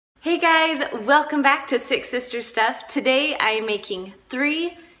guys, welcome back to Six Sisters Stuff. Today I am making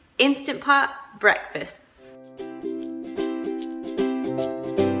 3 Instant Pot breakfasts.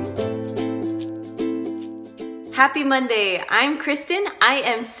 Happy Monday, I'm Kristen. I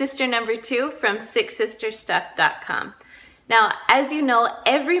am sister number 2 from SixSistersStuff.com. Now, as you know,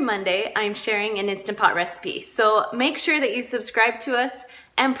 every Monday I'm sharing an Instant Pot recipe, so make sure that you subscribe to us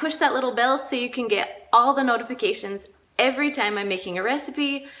and push that little bell so you can get all the notifications every time I'm making a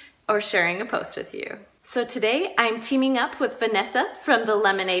recipe or sharing a post with you. So today I'm teaming up with Vanessa from the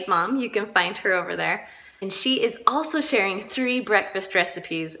Lemonade Mom. You can find her over there. And she is also sharing 3 breakfast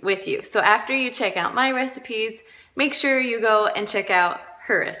recipes with you. So after you check out my recipes, make sure you go and check out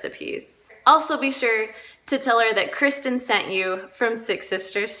her recipes. Also be sure to tell her that Kristen sent you from Six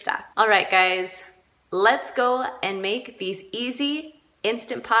Sisters Stuff. All right, guys, let's go and make these easy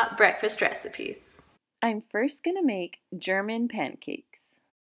Instant Pot breakfast recipes. I'm first gonna make German pancakes.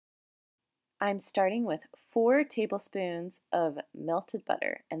 I'm starting with 4 tablespoons of melted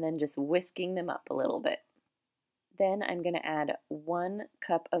butter and then just whisking them up a little bit. Then I'm going to add 1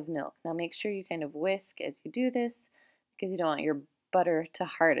 cup of milk. Now make sure you kind of whisk as you do this because you don't want your butter to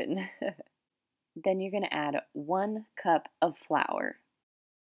harden. Then you're going to add 1 cup of flour.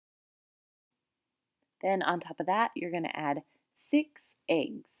 Then on top of that, you're going to add 6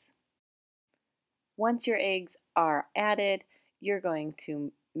 eggs. Once your eggs are added, you're going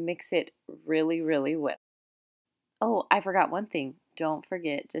to mix it really well. Oh, I forgot one thing. Don't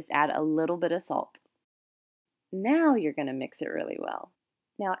forget, just add a little bit of salt. Now you're going to mix it really well.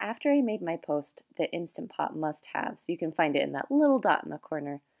 Now, after I made my post, the Instant Pot must-haves, you can find it in that little dot in the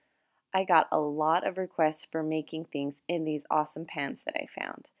corner, I got a lot of requests for making things in these awesome pans that I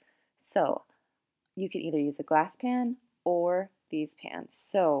found. So you can either use a glass pan or these pans.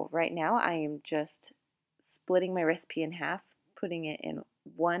 So right now I am just splitting my recipe in half, putting it in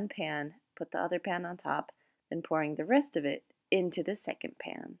one pan, put the other pan on top, then pouring the rest of it into the second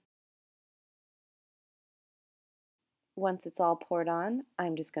pan. Once it's all poured on,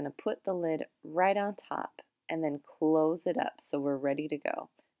 I'm just going to put the lid right on top and then close it up so we're ready to go.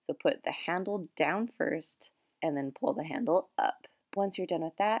 So put the handle down first and then pull the handle up. Once you're done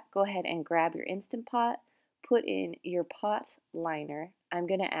with that, go ahead and grab your Instant Pot, put in your pot liner. I'm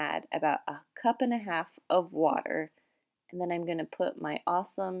going to add about 1.5 cups of water. And then I'm going to put my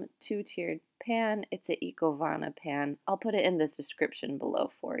awesome 2-tiered pan. It's an Ecovana pan. I'll put it in the description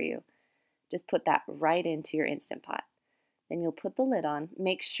below for you. Just put that right into your Instant Pot. Then you'll put the lid on.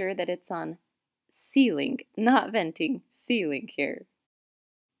 Make sure that it's on sealing, not venting, sealing here.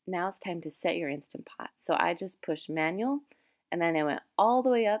 Now it's time to set your Instant Pot. So I just pushed manual and then I went all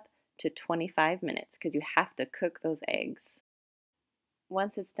the way up to 25 minutes because you have to cook those eggs.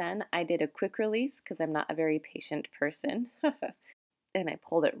 Once it's done, I did a quick release because I'm not a very patient person, and I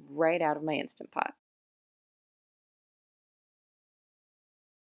pulled it right out of my Instant Pot.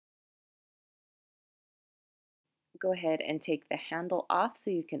 Go ahead and take the handle off so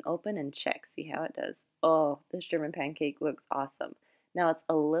you can open and check, see how it does. Oh, this German pancake looks awesome. Now it's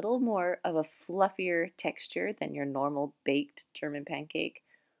a little more of a fluffier texture than your normal baked German pancake,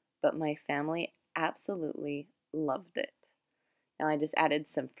 but my family absolutely loved it. Now I just added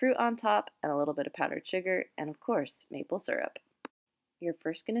some fruit on top and a little bit of powdered sugar and of course maple syrup. You're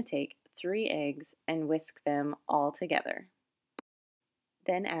first going to take 3 eggs and whisk them all together.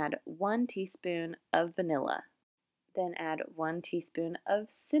 Then add 1 teaspoon of vanilla. Then add 1 teaspoon of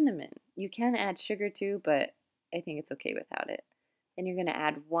cinnamon. You can add sugar too, but I think it's okay without it. Then you're going to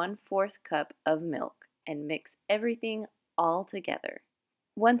add 1/4 cup of milk and mix everything all together.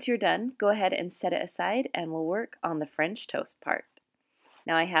 Once you're done, go ahead and set it aside and we'll work on the French toast part.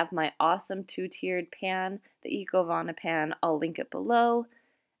 Now I have my awesome 2-tiered pan, the Ecovana pan. I'll link it below,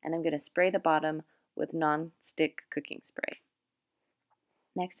 and I'm going to spray the bottom with non-stick cooking spray.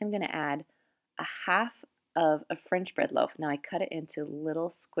 Next I'm going to add 1/2 of a French bread loaf. Now I cut it into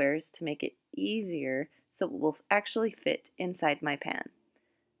little squares to make it easier so it will actually fit inside my pan.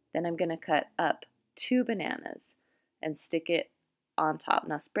 Then I'm going to cut up 2 bananas and stick it on top.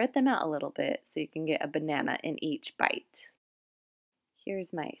 Now spread them out a little bit so you can get a banana in each bite.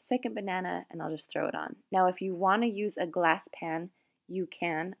 Here's my second banana and I'll just throw it on. Now if you want to use a glass pan, you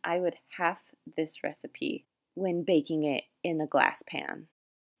can. I would half this recipe when baking it in a glass pan.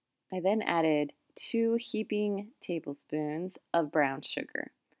 I then added 2 heaping tablespoons of brown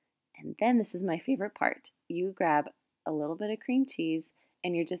sugar. And then this is my favorite part. You grab a little bit of cream cheese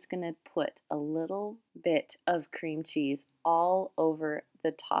and you're just going to put a little bit of cream cheese all over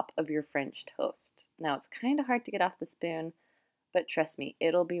the top of your French toast. Now it's kind of hard to get off the spoon, but trust me,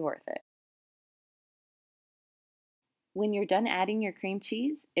 it'll be worth it. When you're done adding your cream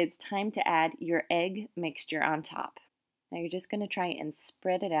cheese, it's time to add your egg mixture on top. Now you're just going to try and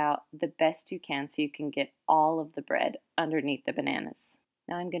spread it out the best you can so you can get all of the bread underneath the bananas.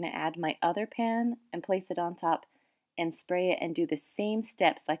 Now I'm going to add my other pan and place it on top and spray it and do the same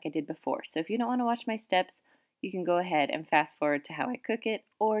steps like I did before. So if you don't want to watch my steps, you can go ahead and fast forward to how I cook it,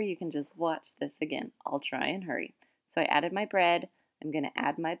 or you can just watch this again. I'll try and hurry. So I added my bread. I'm going to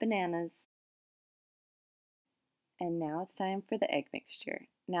add my bananas. And now it's time for the egg mixture.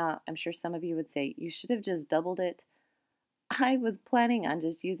 Now, I'm sure some of you would say, you should have just doubled it. I was planning on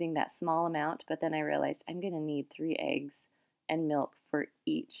just using that small amount, but then I realized I'm going to need 3 eggs and milk for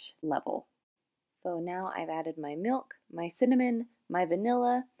each level. So now I've added my milk, my cinnamon, my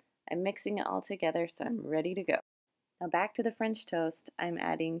vanilla. I'm mixing it all together, so I'm ready to go. Now back to the French toast. I'm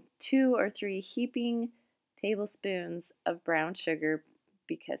adding 2 or 3 heaping tablespoons of brown sugar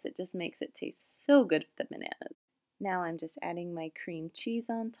because it just makes it taste so good with the bananas. Now I'm just adding my cream cheese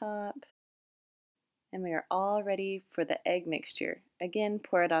on top. And we are all ready for the egg mixture. Again,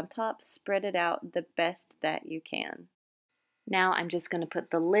 pour it on top, spread it out the best that you can. Now I'm just going to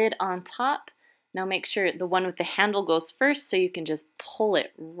put the lid on top. Now make sure the one with the handle goes first so you can just pull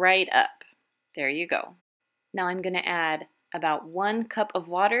it right up. There you go. Now I'm going to add about 1 cup of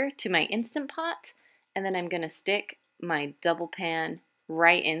water to my Instant Pot, and then I'm going to stick my double pan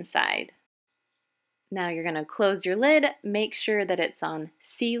right inside. Now you're going to close your lid, make sure that it's on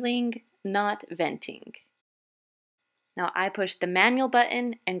sealing, not venting. Now I push the manual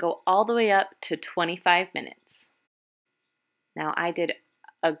button and go all the way up to 25 minutes. Now I did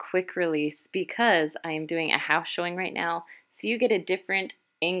a quick release because I am doing a house showing right now, so you get a different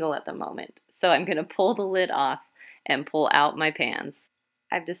angle at the moment. So I'm going to pull the lid off and pull out my pans.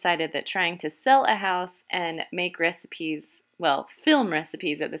 I've decided that trying to sell a house and make recipes, well, film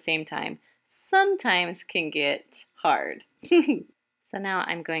recipes at the same time, sometimes can get hard. So now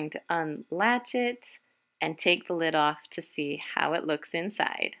I'm going to unlatch it and take the lid off to see how it looks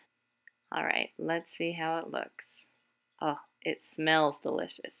inside. All right, let's see how it looks. Oh, it smells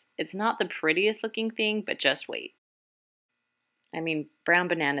delicious. It's not the prettiest looking thing, but just wait. I mean, brown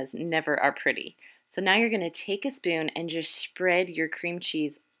bananas never are pretty. So now you're going to take a spoon and just spread your cream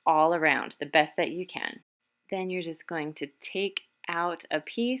cheese all around the best that you can. Then you're just going to take out a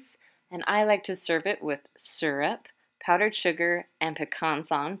piece, and I like to serve it with syrup, powdered sugar, and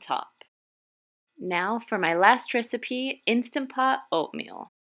pecans on top. Now for my last recipe, Instant Pot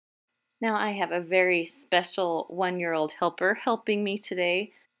oatmeal. Now I have a very special 1-year-old helper helping me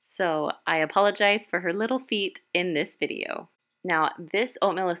today, so I apologize for her little feet in this video. Now this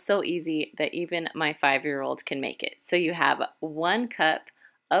oatmeal is so easy that even my 5-year-old can make it. So you have 1 cup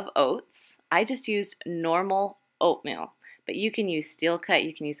of oats. I just used normal oatmeal, but you can use steel cut,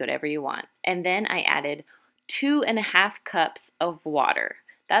 you can use whatever you want. And then I added 2.5 cups of water.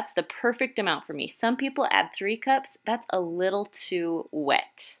 That's the perfect amount for me. Some people add 3 cups. That's a little too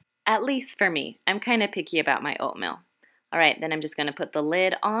wet. At least for me. I'm kind of picky about my oatmeal. All right, then I'm just going to put the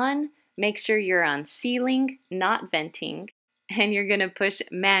lid on. Make sure you're on sealing, not venting. And you're going to push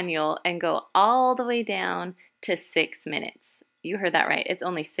manual and go all the way down to 6 minutes. You heard that right. It's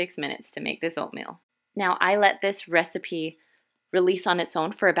only 6 minutes to make this oatmeal. Now, I let this recipe release on its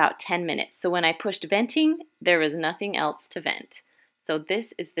own for about 10 minutes. So when I pushed venting, there was nothing else to vent. So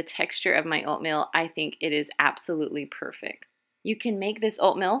this is the texture of my oatmeal. I think it is absolutely perfect. You can make this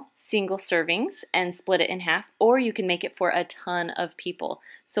oatmeal single servings and split it in half, or you can make it for a ton of people.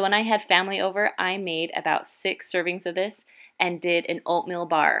 So when I had family over, I made about 6 servings of this and did an oatmeal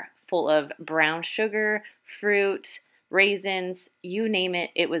bar full of brown sugar, fruit, raisins, you name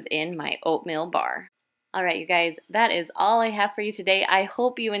it, it was in my oatmeal bar. All right, you guys, that is all I have for you today. I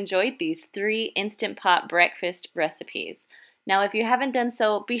hope you enjoyed these 3 Instant Pot breakfast recipes. Now, if you haven't done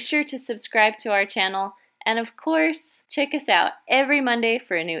so, be sure to subscribe to our channel. And of course, check us out every Monday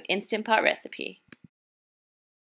for a new Instant Pot recipe.